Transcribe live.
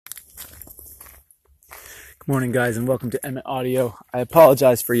Good morning, guys, and welcome to Emmett Audio. I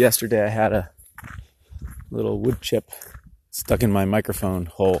apologize for yesterday. I had a little wood chip stuck in my microphone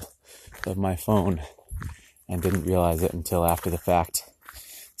hole of my phone and didn't realize it until after the fact.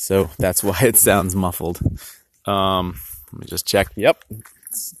 So that's why it sounds muffled. Let me just check. Yep,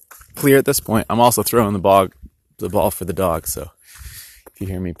 it's clear at this point. I'm also throwing the ball for the dog, so if you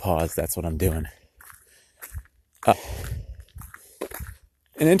hear me pause, that's what I'm doing. An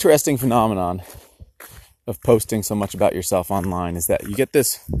interesting phenomenon of posting so much about yourself online is that you get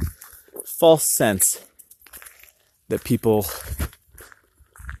this false sense that people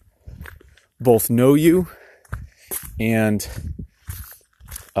both know you and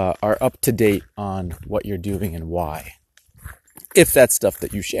are up to date on what you're doing and why, if that's stuff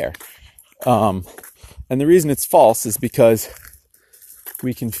that you share. And the reason it's false is because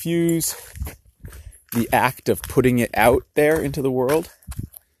we confuse the act of putting it out there into the world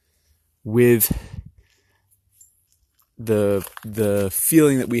with the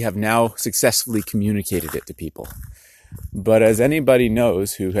feeling that we have now successfully communicated it to people. But as anybody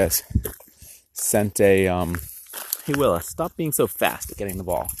knows who has sent a, hey Willa, stop being so fast at getting the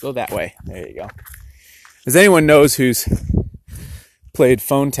ball. Go that way. There you go. As anyone knows who's played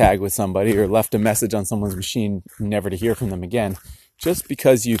phone tag with somebody or left a message on someone's machine never to hear from them again, just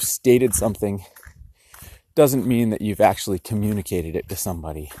because you've stated something doesn't mean that you've actually communicated it to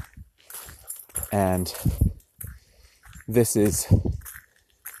somebody. And this is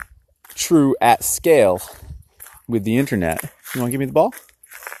true at scale with the internet. You want to give me the ball?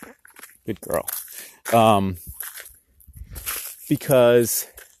 Good girl. Because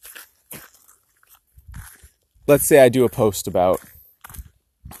let's say I do a post about,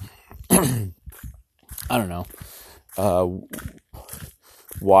 I don't know,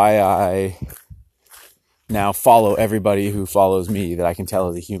 why I now follow everybody who follows me that I can tell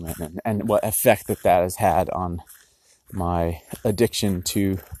is a human, and what effect that has had on my addiction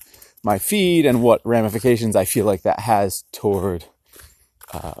to my feed and what ramifications I feel like that has toward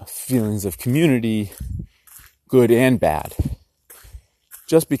feelings of community, good and bad.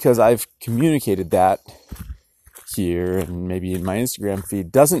 Just because I've communicated that here and maybe in my Instagram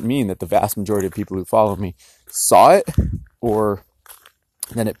feed doesn't mean that the vast majority of people who follow me saw it or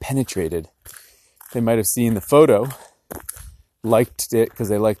that it penetrated. They might have seen the photo, liked it because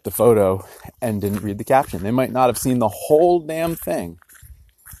they liked the photo and didn't read the caption. They might not have seen the whole damn thing.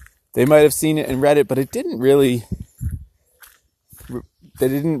 They might have seen it and read it, but it didn't really, they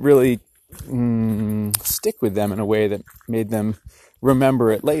didn't really stick with them in a way that made them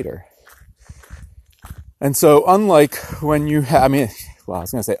remember it later. And so unlike when you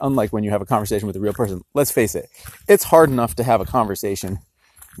unlike when you have a conversation with a real person, let's face it, it's hard enough to have a conversation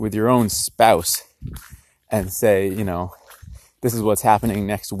with your own spouse and say, this is what's happening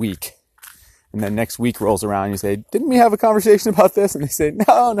next week. And then next week rolls around and you say, didn't we have a conversation about this? And they say, no,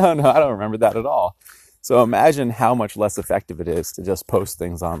 I don't remember that at all. So imagine how much less effective it is to just post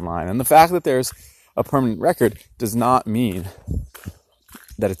things online. And the fact that there's a permanent record does not mean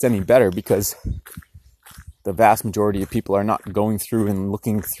that it's any better, because the vast majority of people are not going through and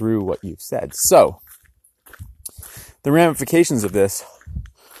looking through what you've said. So the ramifications of this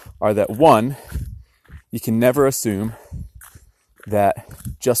are that, one, you can never assume that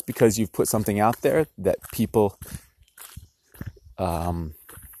just because you've put something out there that people have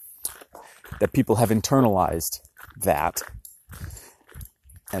internalized that.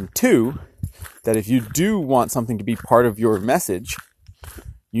 And two, that if you do want something to be part of your message,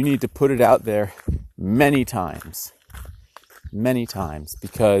 you need to put it out there many times,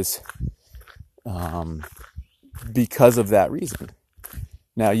 because of that reason.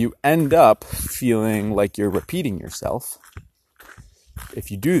 Now, you end up feeling like you're repeating yourself if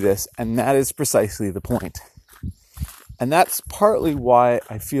you do this, and that is precisely the point. And that's partly why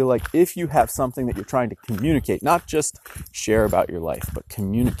I feel like if you have something that you're trying to communicate, not just share about your life, but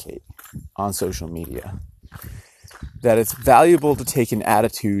communicate on social media, that it's valuable to take an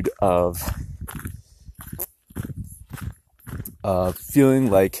attitude of feeling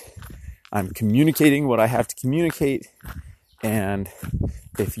like I'm communicating what I have to communicate, and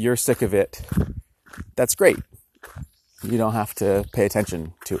if you're sick of it, that's great. You don't have to pay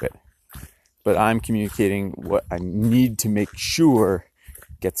attention to it. But I'm communicating what I need to make sure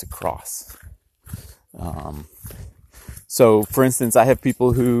gets across. So, for instance, I have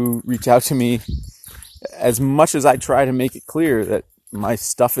people who reach out to me. As much as I try to make it clear that my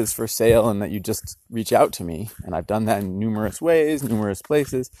stuff is for sale and that you just reach out to me, and I've done that in numerous ways, numerous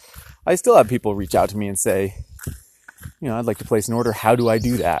places, I still have people reach out to me and say, I'd like to place an order. How do I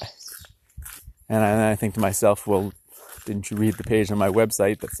do that? And I think to myself, well, didn't you read the page on my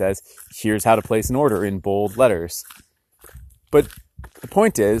website that says, here's how to place an order in bold letters? But the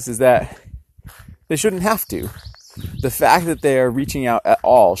point is that they shouldn't have to. The fact that they are reaching out at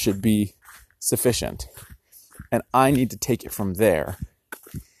all should be sufficient. And I need to take it from there.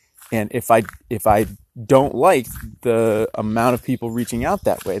 And if I don't like the amount of people reaching out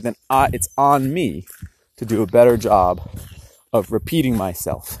that way, then it's on me to do a better job of repeating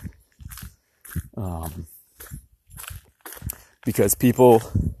myself. Because people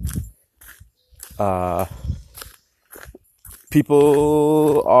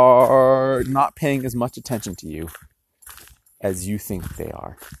are not paying as much attention to you as you think they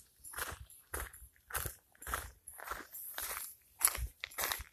are.